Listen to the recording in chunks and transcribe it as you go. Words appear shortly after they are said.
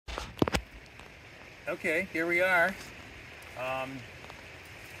Okay, here we are,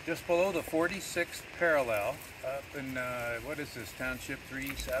 just below the 46th parallel, up in, what is this, township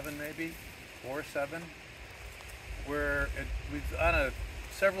 3-7 maybe? 4-7? We've on a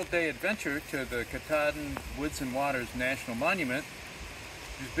several-day adventure to the Katahdin Woods and Waters National Monument.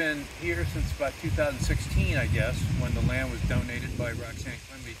 We've been here since about 2016, I guess, when the land was donated by Roxanne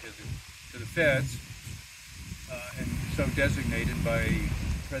Quimby to the feds, and so designated by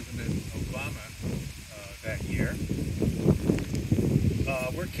President Obama that year.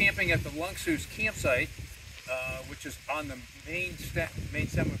 We're camping at the Lungsoos campsite, which is on the main stem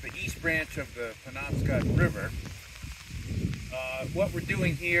of the east branch of the Penobscot River. What we're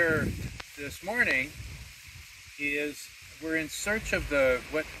doing here this morning is we're in search of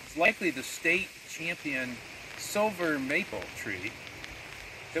what's likely the state champion silver maple tree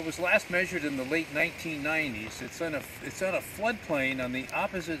that was last measured in the late 1990s. It's on a floodplain on the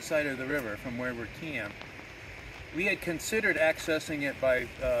opposite side of the river from where we're camped. We had considered accessing it by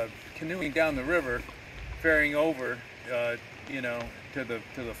canoeing down the river, ferrying over, to the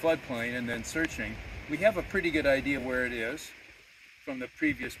floodplain, and then searching. We have a pretty good idea where it is from the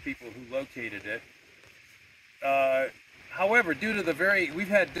previous people who located it. However, due to we've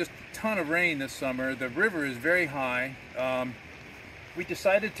had just a ton of rain this summer. The river is very high. We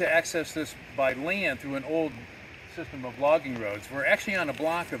decided to access this by land through an old system of logging roads. We're actually on a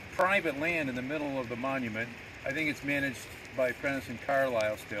block of private land in the middle of the monument. I think it's managed by Prentice and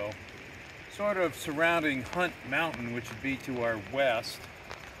Carlisle still, sort of surrounding Hunt Mountain, which would be to our west.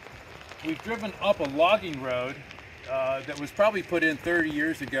 We've driven up a logging road that was probably put in 30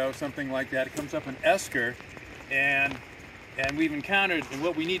 years ago, something like that. It comes up an esker, and we've encountered, and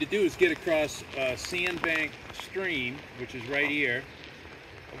what we need to do is get across Sandbank stream, which is right here.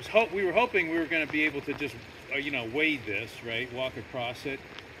 We were hoping we were going to be able to just, wade this, right, walk across it.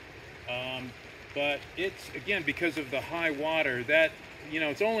 But it's, again, because of the high water, that,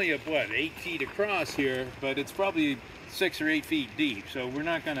 it's only 8 feet across here, but it's probably 6 or 8 feet deep, so we're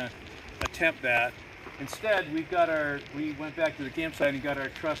not going to attempt that. Instead, we went back to the campsite and got our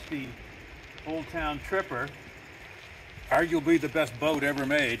trusty Old Town Tripper, arguably the best boat ever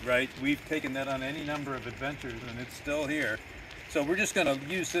made, right? We've taken that on any number of adventures, and it's still here. So we're just going to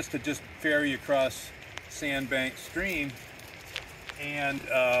use this to just ferry across Sandbank stream and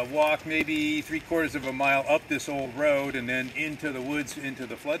walk maybe 3/4 of a mile up this old road and then into the woods, into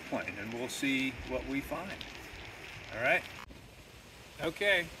the floodplain, and we'll see what we find. All right.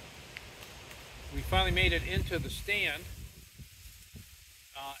 Okay. We finally made it into the stand.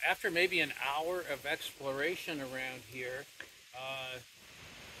 After maybe an hour of exploration around here,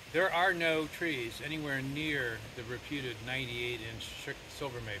 there are no trees anywhere near the reputed 98-inch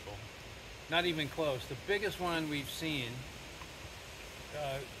silver maple. Not even close. The biggest one we've seen,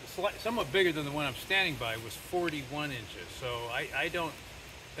 somewhat bigger than the one I'm standing by, was 41 inches. So I don't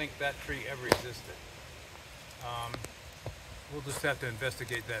think that tree ever existed. We'll just have to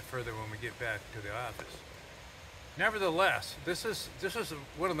investigate that further when we get back to the office. Nevertheless, this is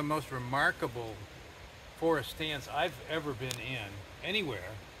one of the most remarkable forest stands I've ever been in,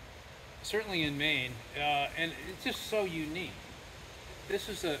 anywhere, certainly in Maine, and it's just so unique.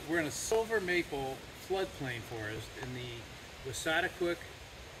 We're in a silver maple floodplain forest in the Wassatoquoik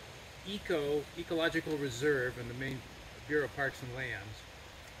Ecological Reserve in the Maine Bureau of Parks and Lands,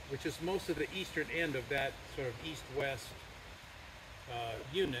 which is most of the eastern end of that sort of east-west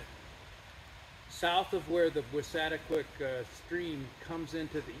unit, south of where the Wassatoquoik stream comes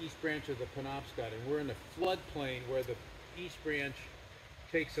into the east branch of the Penobscot, and we're in a floodplain where the east branch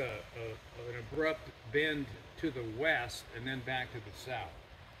takes an abrupt bend to the west and then back to the south.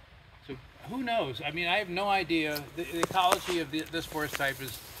 So who knows? I mean, I have no idea. The ecology of this forest type is,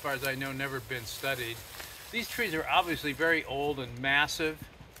 as far as I know, never been studied. These trees are obviously very old and massive.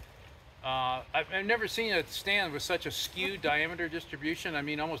 I've never seen a stand with such a skewed diameter distribution. I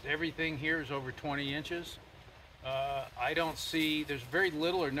mean, almost everything here is over 20 inches. There's very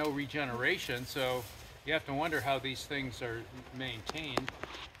little or no regeneration, so you have to wonder how these things are maintained.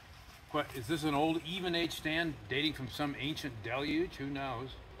 Is this an old even-age stand dating from some ancient deluge? Who knows?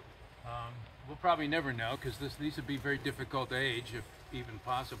 We'll probably never know, because these would be very difficult to age, if even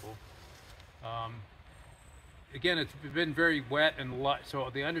possible. Again, it's been very wet and lush, so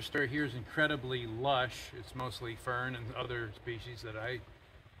the understory here is incredibly lush. It's mostly fern and other species that I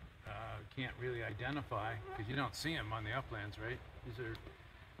can't really identify, because you don't see them on the uplands, right? These are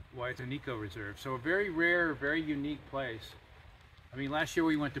why it's an eco-reserve. So a very rare, very unique place. I mean, last year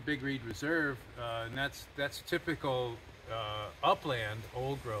we went to Big Reed Reserve, and that's typical upland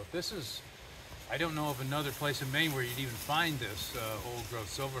old growth. I don't know of another place in Maine where you'd even find this old growth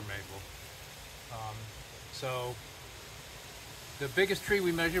silver maple. So the biggest tree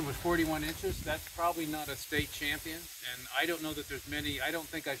we measured was 41 inches. That's probably not a state champion, and I don't know that there's many. I don't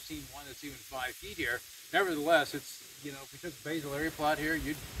think I've seen one that's even 5 feet here. Nevertheless, it's, you know, if we took a basal area plot here,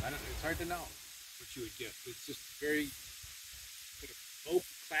 it's hard to know what you would get. It's just very sort of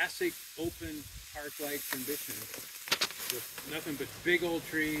classic open park-like condition with nothing but big old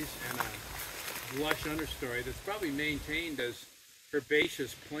trees and a lush understory that's probably maintained as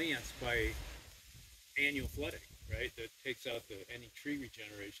herbaceous plants by annual flooding, right? That takes out any tree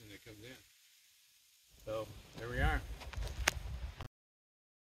regeneration that comes in.